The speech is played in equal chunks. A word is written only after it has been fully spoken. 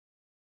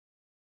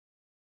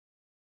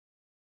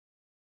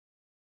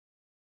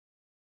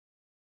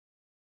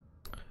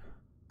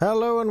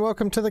Hello and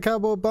welcome to the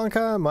Cardboard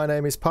Bunker. My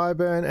name is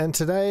Pieburn and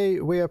today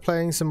we are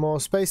playing some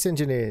more Space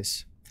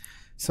Engineers.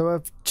 So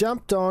I've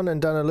jumped on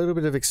and done a little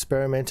bit of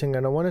experimenting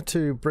and I wanted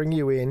to bring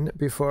you in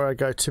before I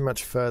go too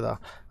much further.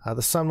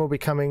 The sun will be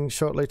coming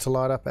shortly to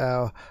light up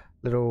our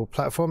little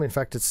platform. In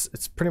fact, it's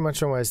pretty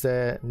much almost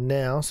there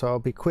now, so I'll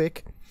be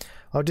quick.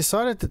 I've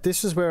decided that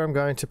this is where I'm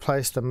going to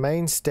place the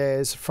main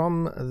stairs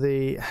from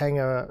the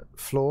hangar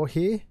floor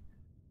here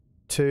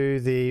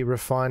to the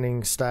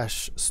refining /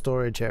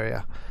 storage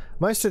area.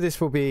 Most of this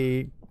will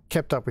be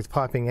kept up with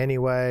piping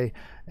anyway,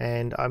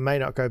 and I may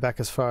not go back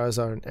as far as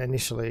I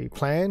initially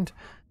planned,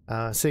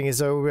 seeing as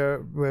though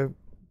we're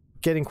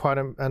getting quite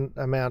an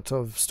amount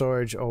of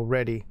storage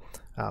already.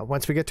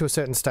 Once we get to a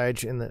certain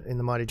stage in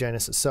the Mighty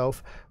Janus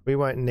itself, we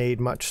won't need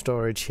much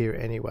storage here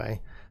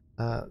anyway.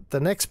 The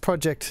next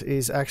project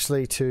is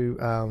actually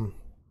to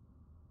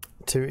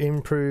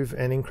improve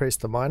and increase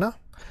the miner.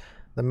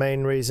 The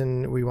main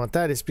reason we want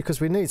that is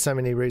because we need so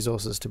many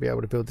resources to be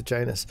able to build the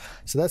Janus.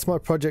 So that's my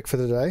project for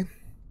today.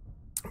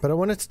 But I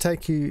wanted to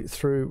take you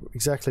through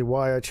exactly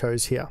why I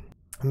chose here.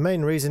 The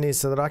main reason is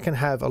so that I can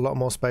have a lot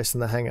more space in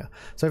the hangar.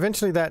 So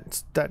eventually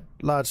that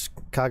large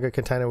cargo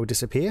container will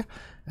disappear,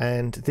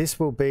 and this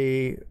will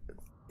be,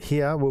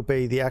 here will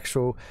be the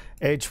actual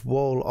edge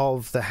wall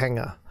of the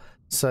hangar,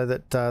 so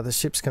that the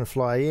ships can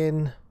fly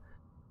in,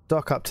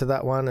 dock up to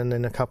that one, and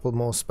then a couple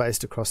more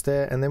spaced across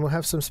there, and then we'll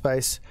have some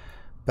space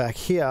back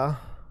here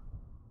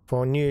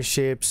for new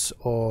ships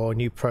or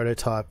new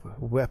prototype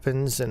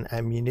weapons and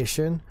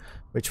ammunition,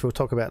 which we'll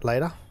talk about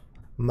later,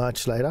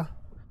 much later.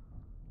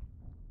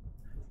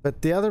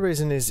 But the other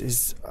reason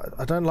is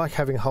I don't like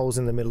having holes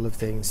in the middle of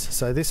things.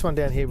 So this one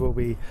down here will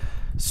be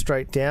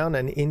straight down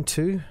and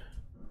into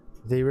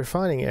the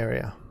refining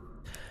area.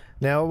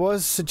 Now it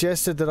was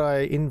suggested that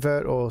I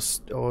invert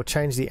or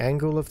change the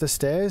angle of the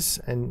stairs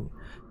and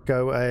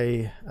go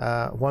a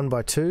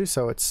 1x2,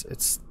 so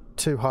it's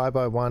 2 high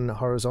by 1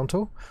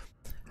 horizontal,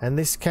 and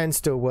this can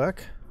still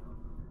work.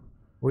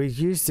 We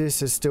use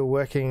this as still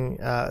working,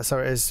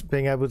 as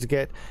being able to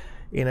get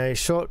in a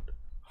short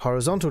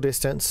horizontal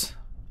distance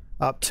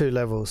up 2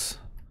 levels.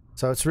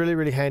 So it's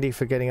really handy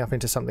for getting up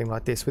into something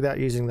like this without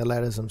using the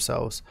ladders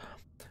themselves.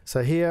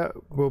 So here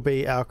will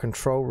be our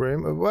control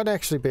room. It won't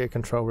actually be a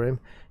control room,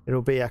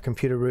 it'll be our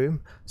computer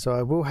room. So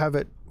I will have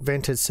it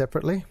vented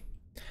separately,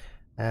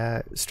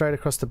 straight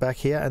across the back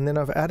here, and then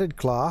I've added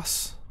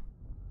glass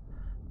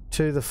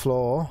to the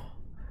floor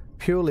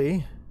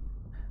purely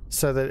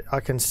so that I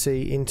can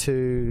see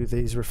into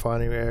these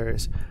refining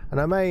areas, and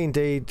I may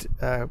indeed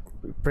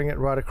bring it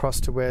right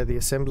across to where the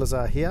assemblers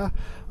are here.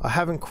 I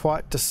haven't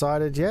quite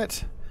decided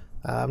yet.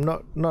 I'm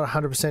not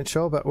 100%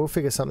 sure, but we'll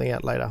figure something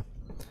out later.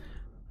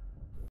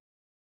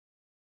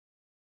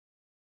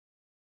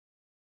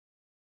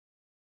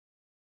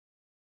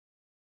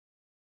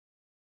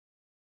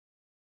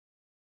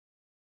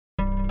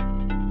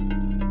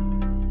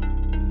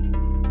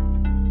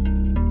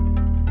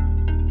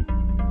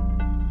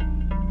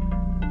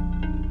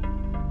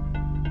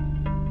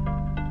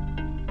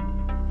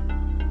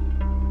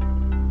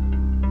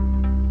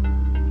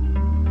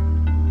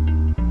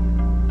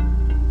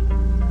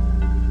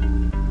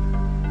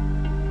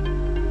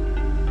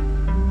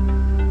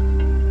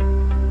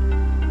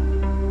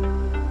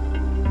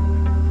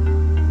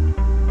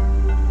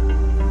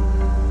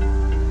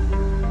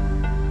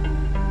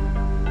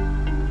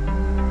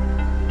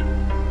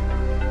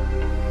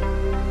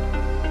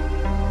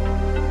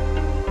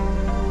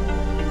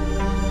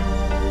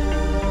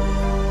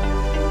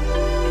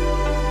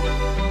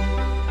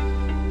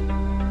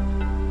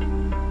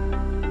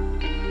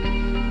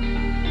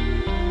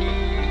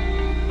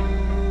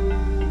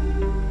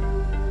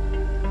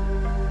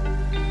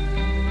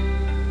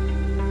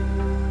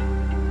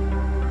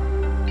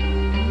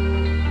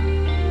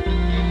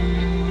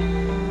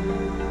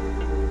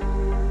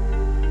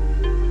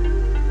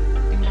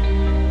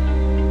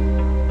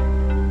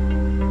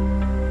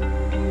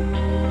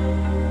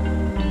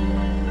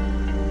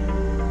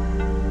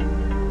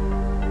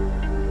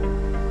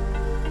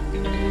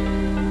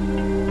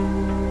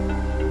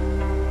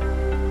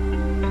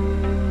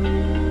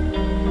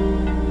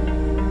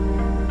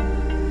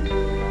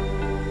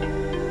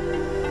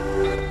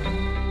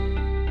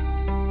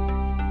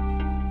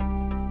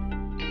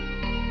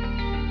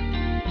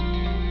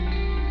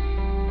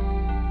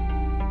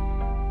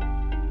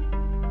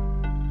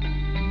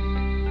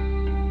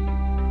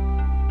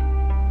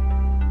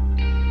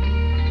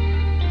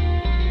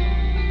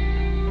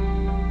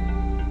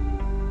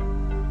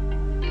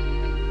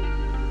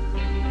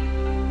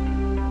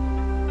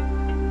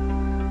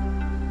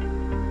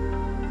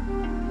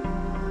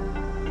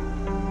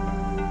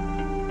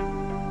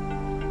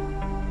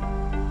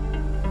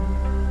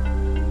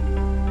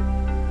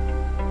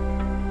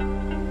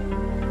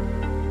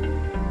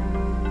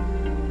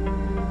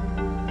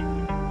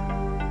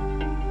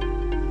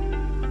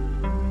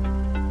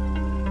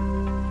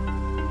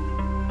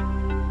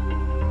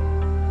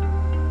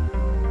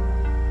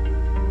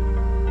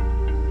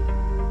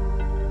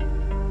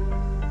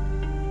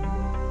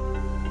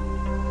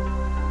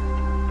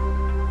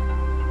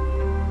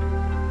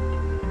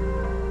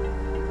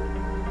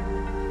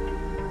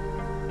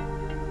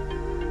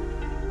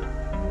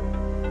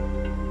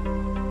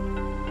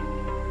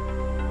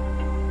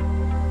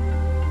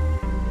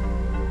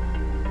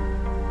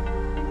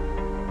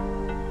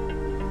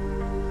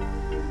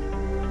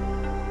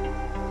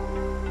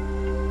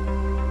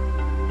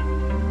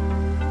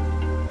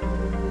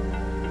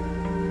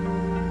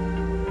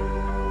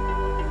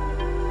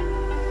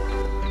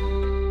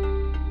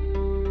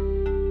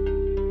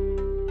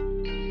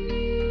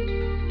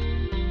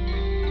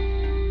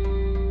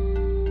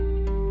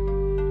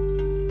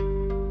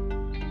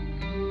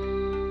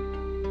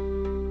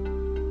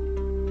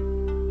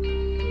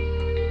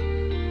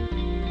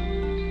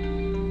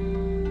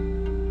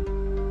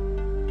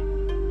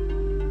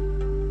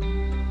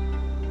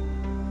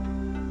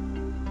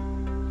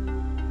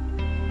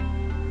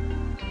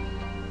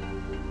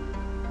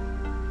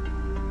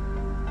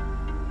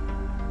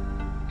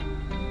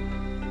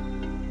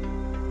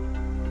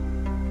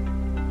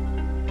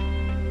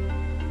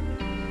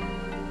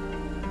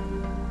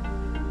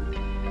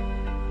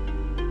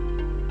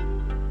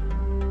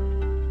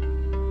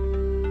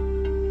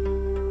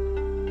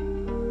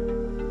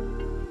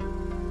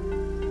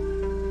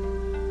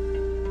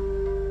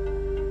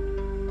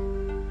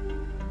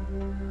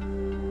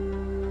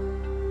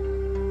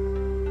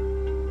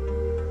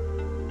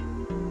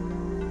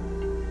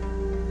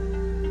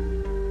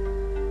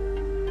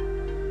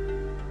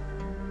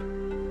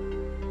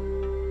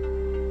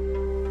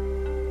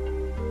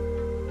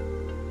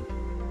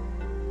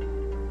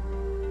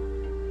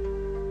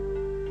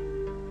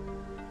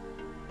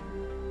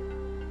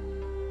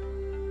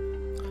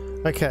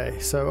 Okay,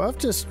 so I've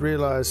just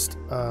realized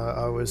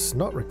I was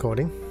not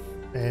recording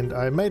and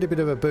I made a bit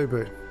of a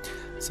boo-boo.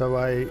 So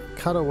I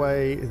cut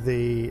away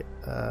the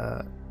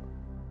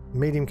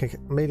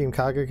medium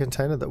cargo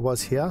container that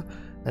was here,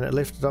 and it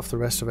lifted off the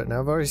rest of it. Now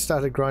I've already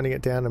started grinding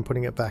it down and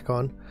putting it back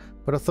on,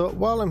 but I thought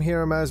while I'm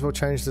here I may as well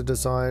change the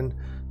design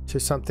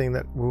to something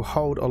that will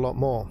hold a lot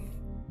more.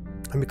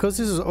 And because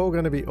this is all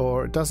going to be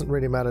ore, it doesn't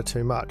really matter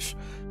too much.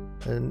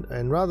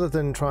 And rather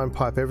than try and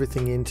pipe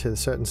everything into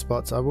certain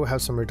spots, I will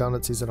have some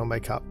redundancies that I'll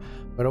make up.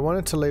 But I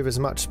wanted to leave as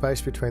much space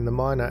between the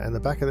miner and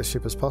the back of the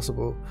ship as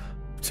possible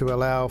to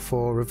allow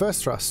for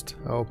reverse thrust,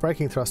 or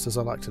braking thrust as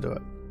I like to do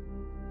it.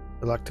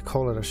 I like to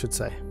call it, I should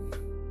say.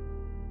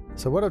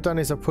 So what I've done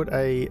is I've put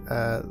a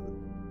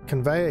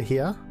conveyor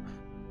here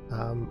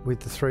with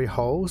the 3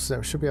 holes. Now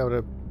I should be able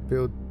to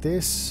build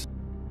this.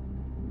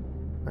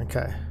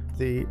 Okay,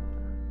 the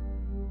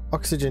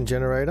oxygen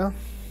generator.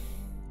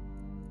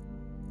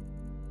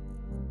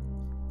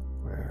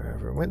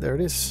 Wherever it went, there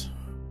it is.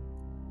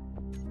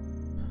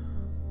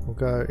 We'll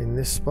go in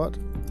this spot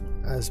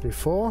as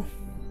before.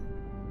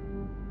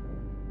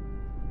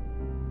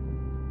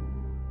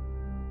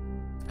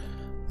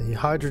 The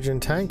hydrogen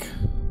tank.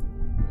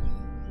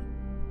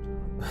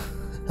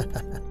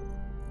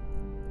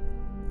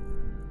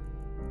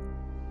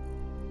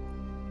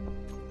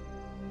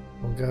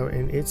 We'll go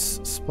in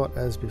its spot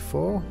as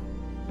before.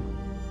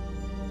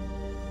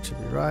 Should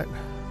be right.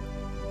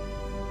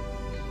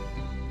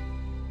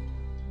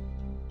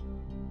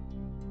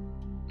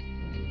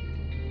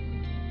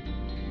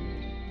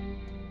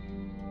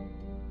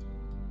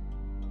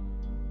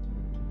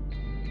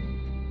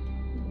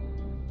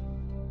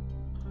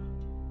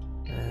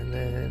 And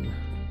then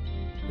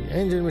the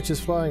engine, which is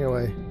flying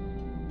away.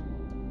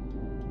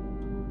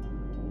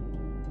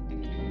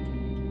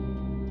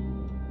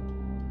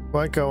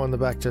 Won't go on the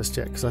back just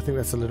yet because I think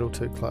that's a little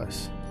too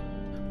close.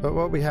 But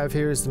what we have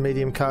here is the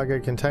medium cargo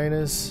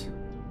containers.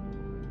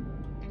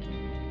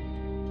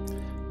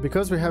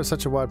 Because we have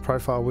such a wide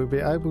profile, we'll be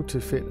able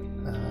to fit,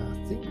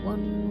 I think,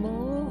 1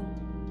 more.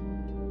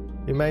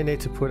 We may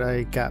need to put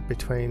a gap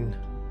between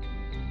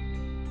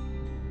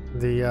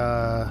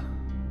the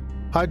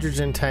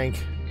hydrogen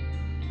tank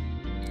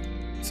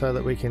so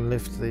that we can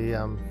lift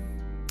the,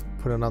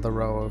 put another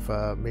row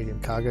of medium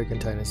cargo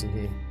containers in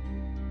here.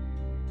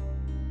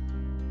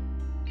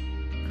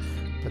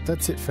 But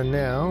that's it for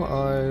now.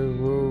 I'm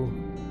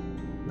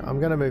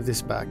going to move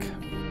this back.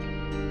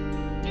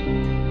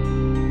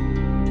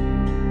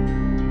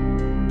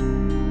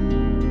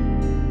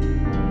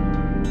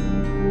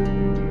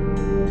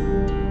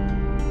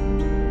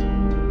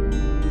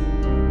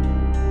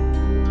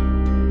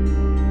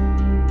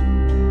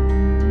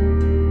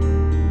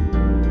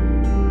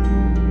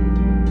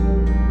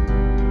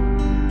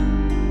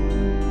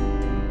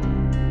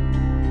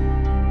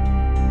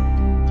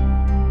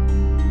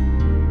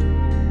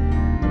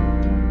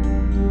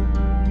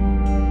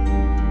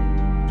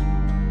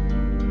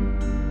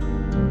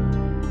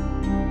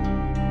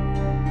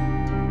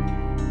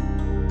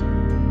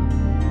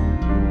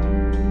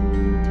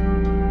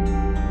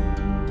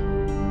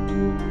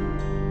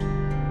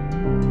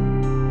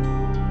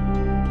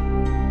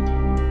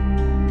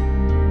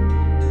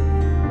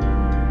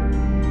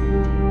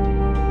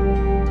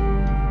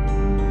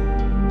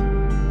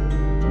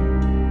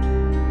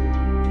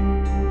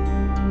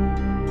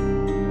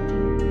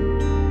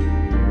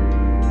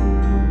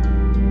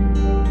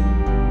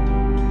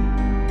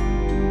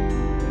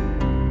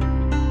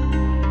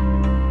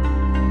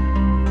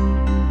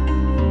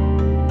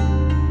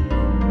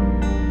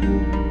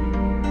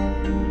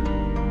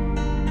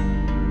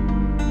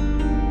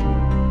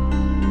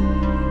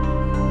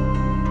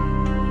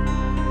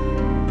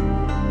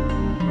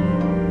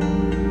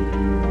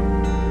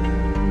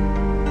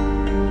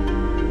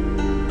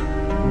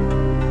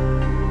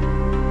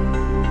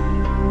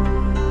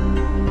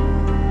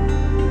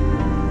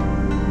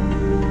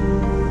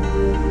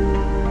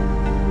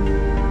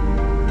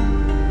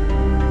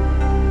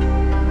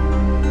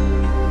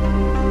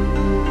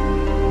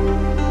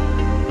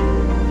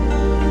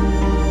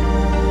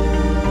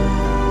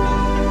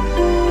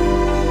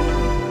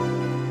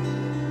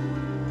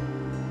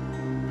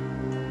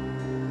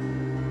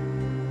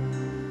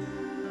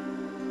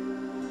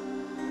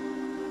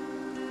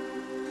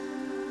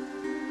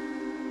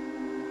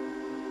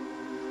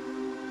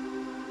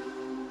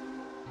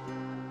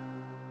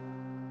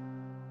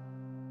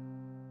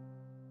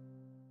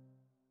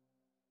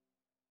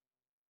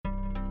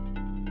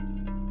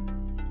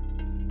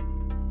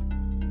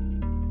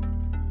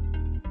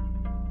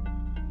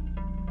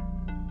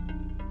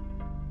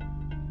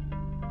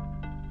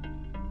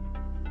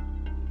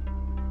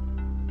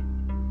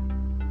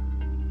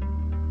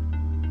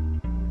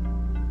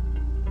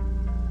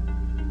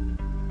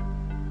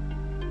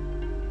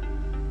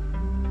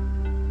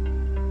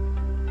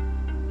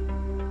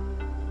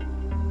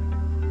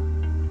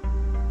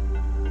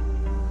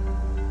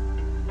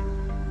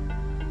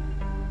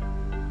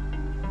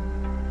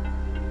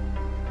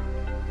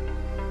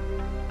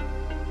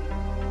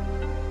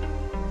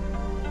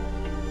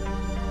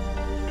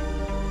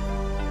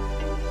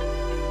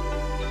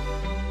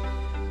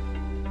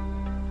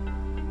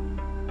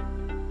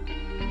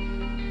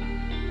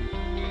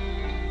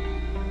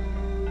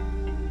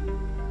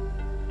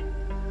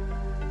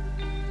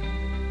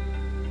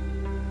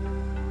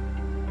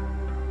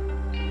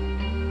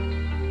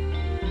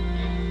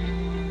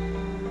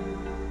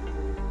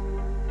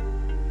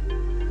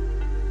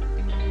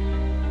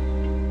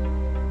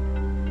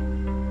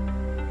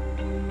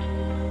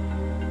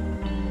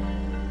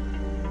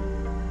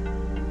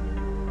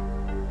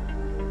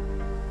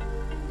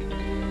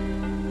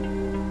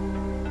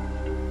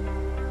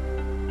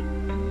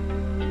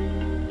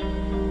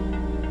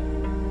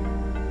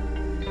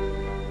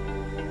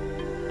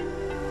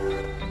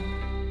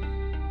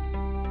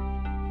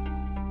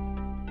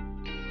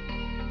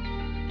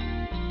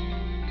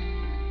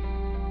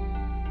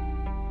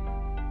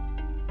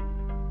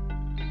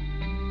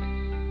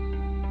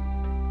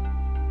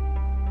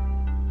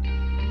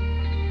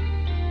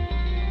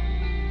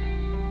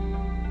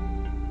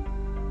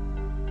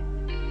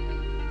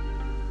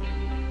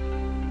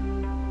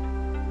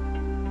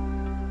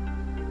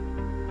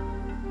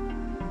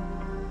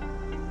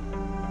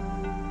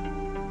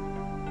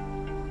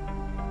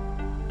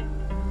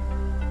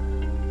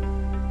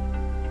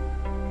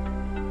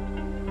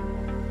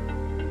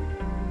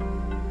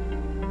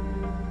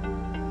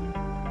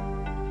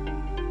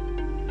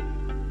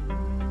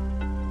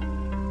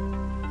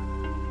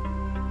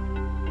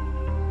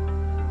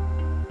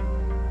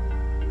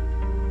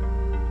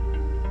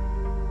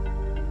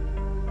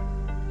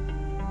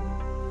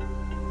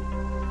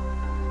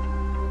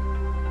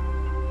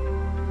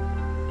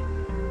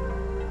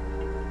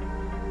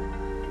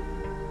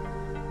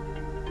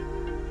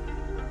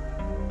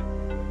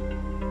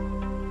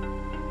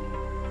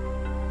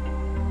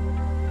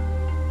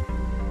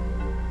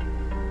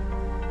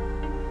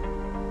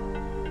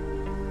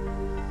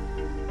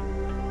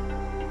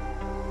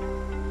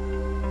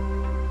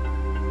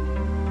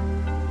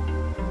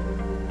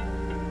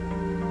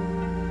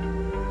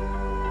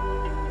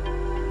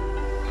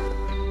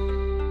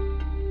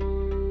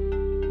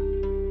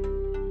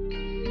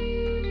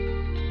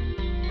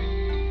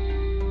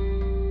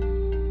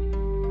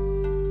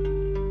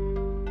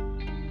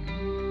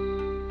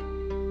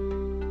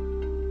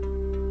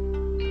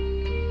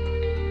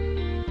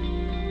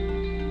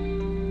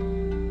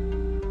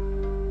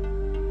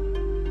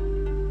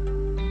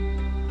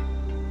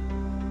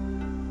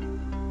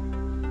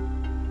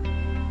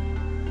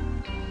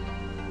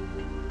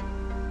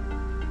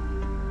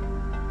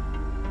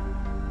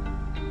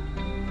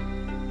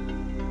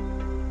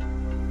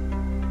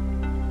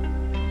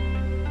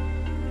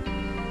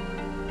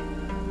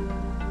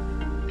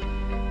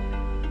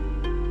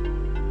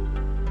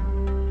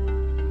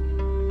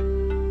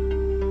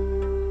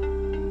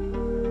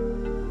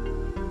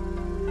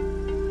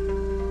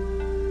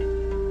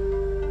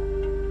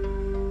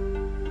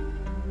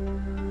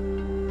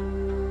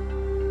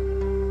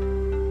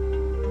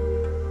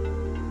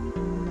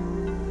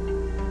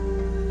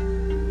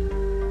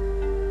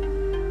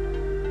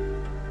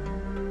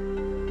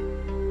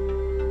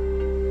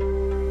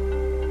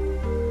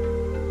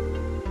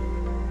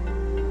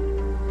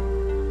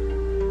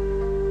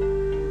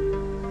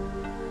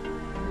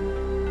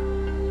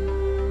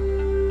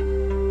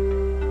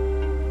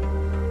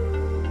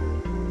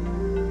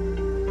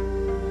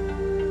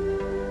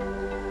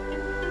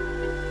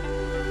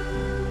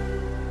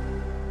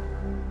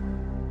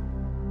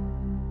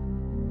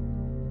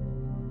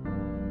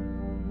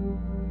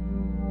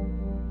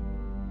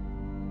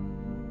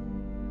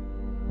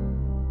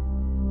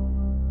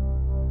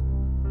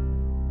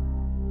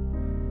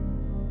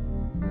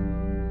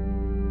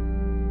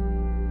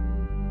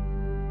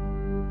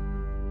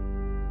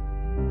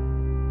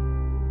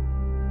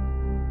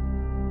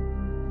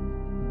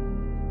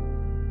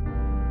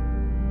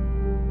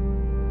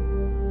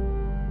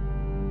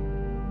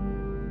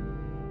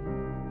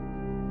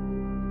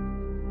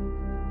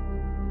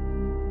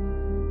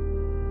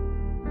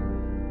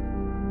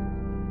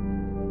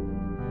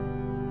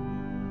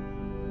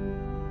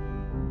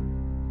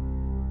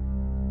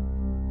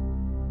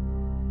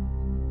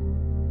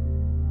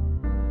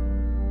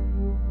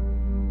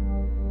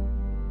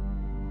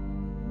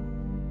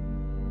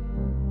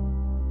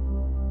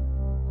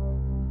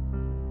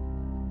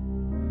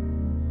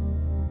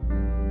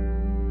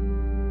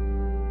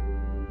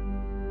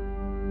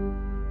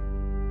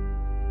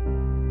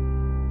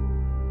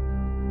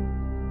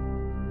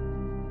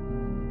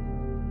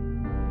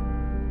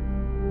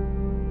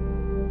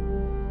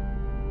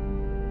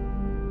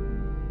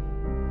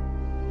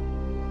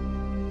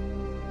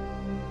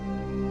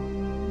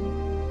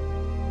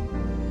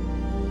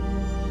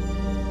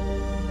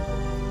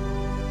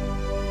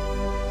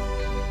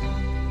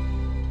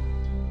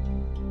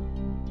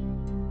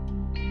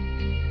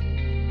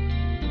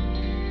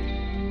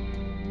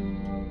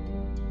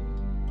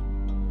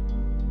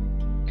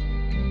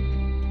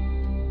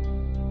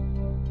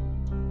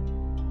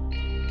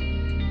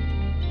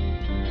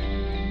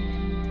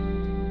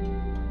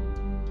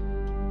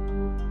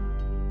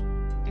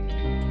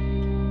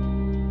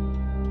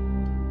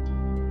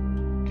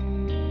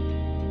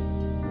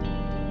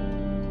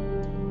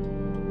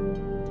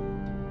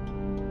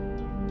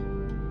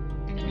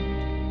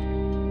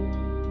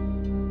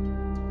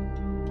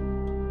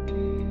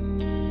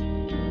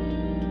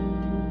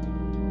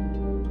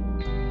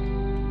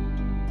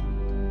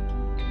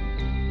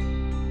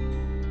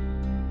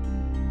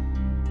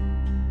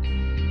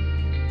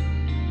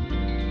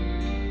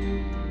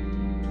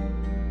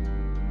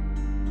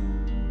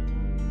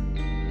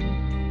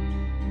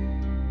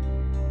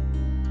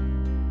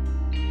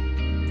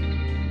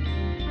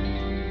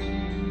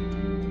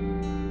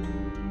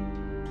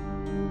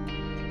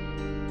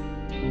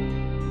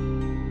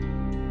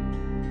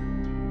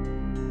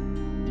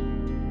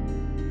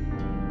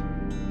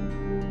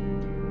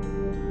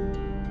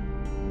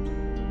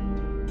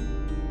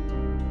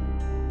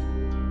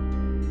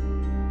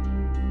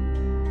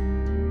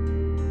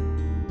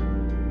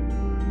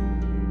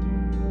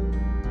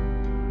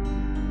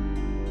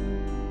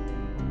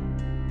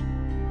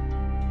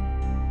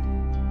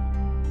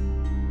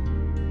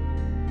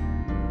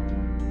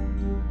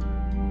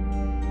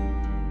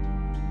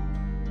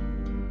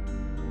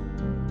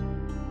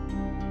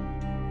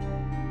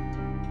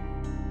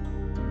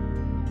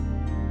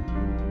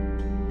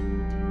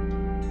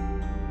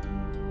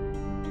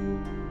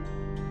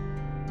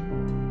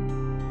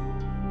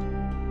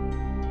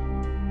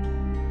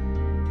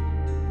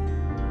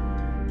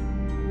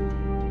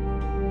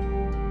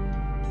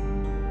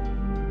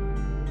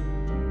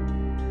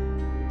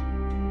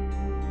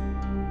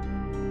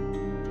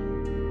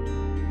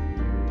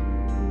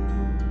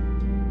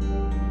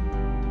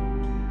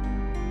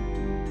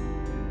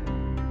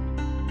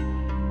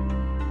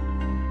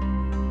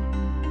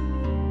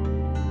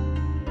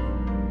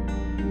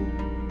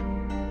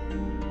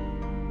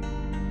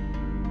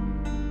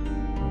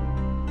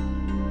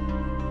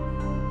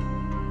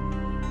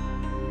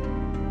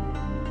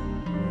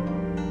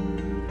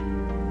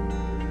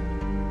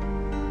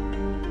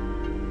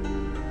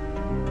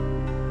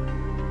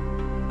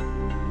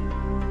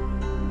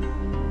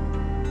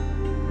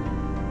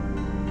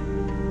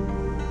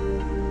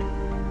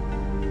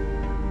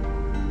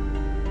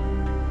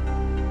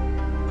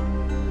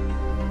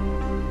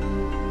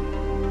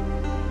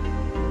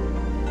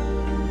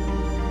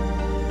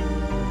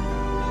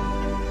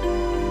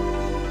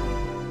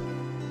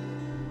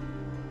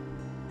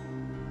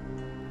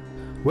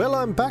 Well,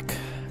 I'm back.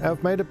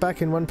 I've made it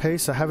back in one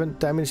piece. I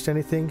haven't damaged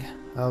anything.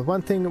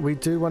 One thing that we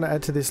do want to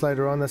add to this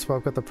later on, that's why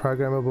I've got the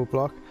programmable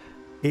block,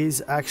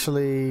 is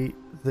actually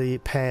the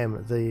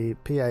PAM, the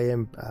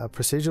PAM,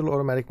 procedural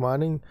automatic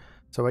mining.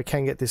 So I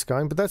can get this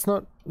going, but that's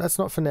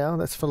not for now.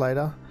 That's for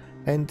later.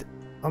 And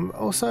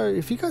also,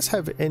 if you guys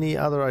have any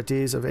other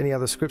ideas of any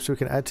other scripts we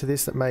can add to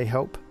this that may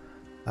help,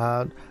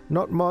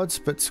 not mods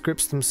but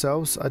scripts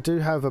themselves. I do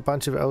have a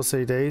bunch of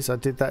LCDs. I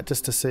did that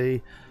just to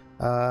see,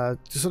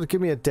 just sort of give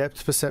me a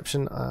depth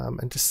perception,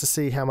 and just to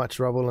see how much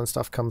rubble and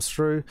stuff comes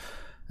through,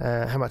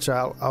 how much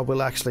I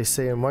will actually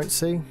see and won't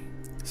see.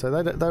 So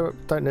they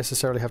don't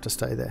necessarily have to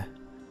stay there.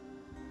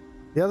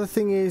 The other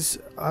thing is,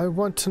 I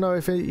want to know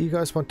if you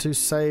guys want to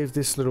save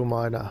this little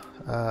miner.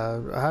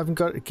 I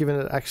haven't given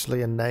it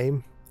actually a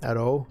name at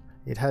all.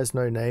 It has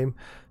no name,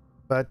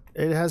 but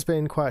it has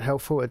been quite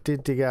helpful. It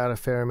did dig out a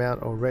fair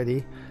amount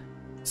already.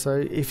 So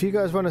if you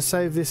guys want to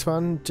save this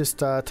one, just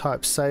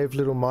type save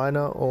little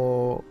miner,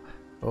 or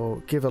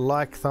give a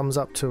like, thumbs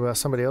up to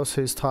somebody else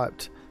who's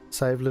typed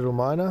save little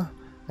miner,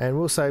 and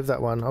we'll save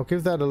that one. I'll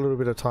give that a little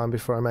bit of time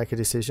before I make a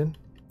decision.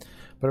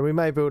 But we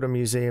may build a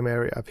museum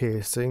area up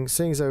here, seeing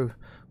as though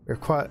we're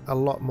quite a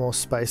lot more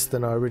space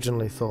than I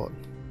originally thought.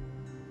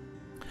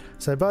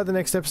 So by the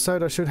next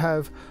episode I should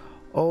have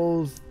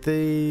all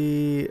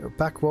the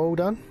back wall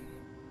done.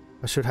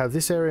 I should have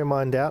this area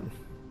mined out,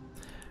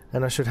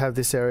 and I should have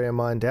this area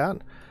mined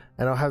out,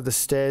 and I'll have the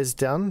stairs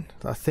done.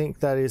 I think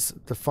that is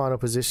the final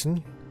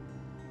position.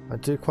 I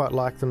do quite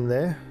like them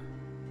there.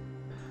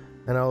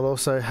 And I'll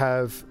also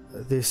have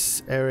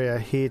this area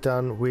here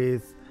done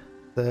with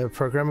the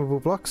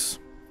programmable blocks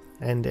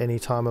and any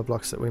timer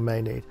blocks that we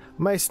may need.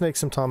 I may sneak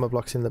some timer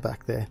blocks in the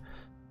back there.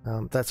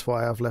 That's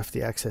why I've left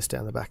the access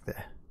down the back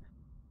there.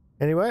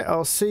 Anyway,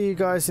 I'll see you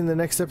guys in the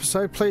next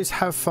episode. Please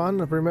have fun.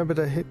 Remember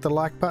to hit the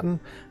like button,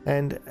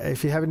 and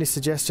if you have any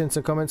suggestions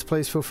and comments,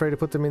 please feel free to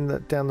put them in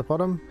down the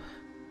bottom,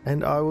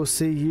 and I will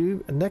see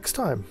you next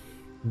time.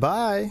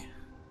 Bye.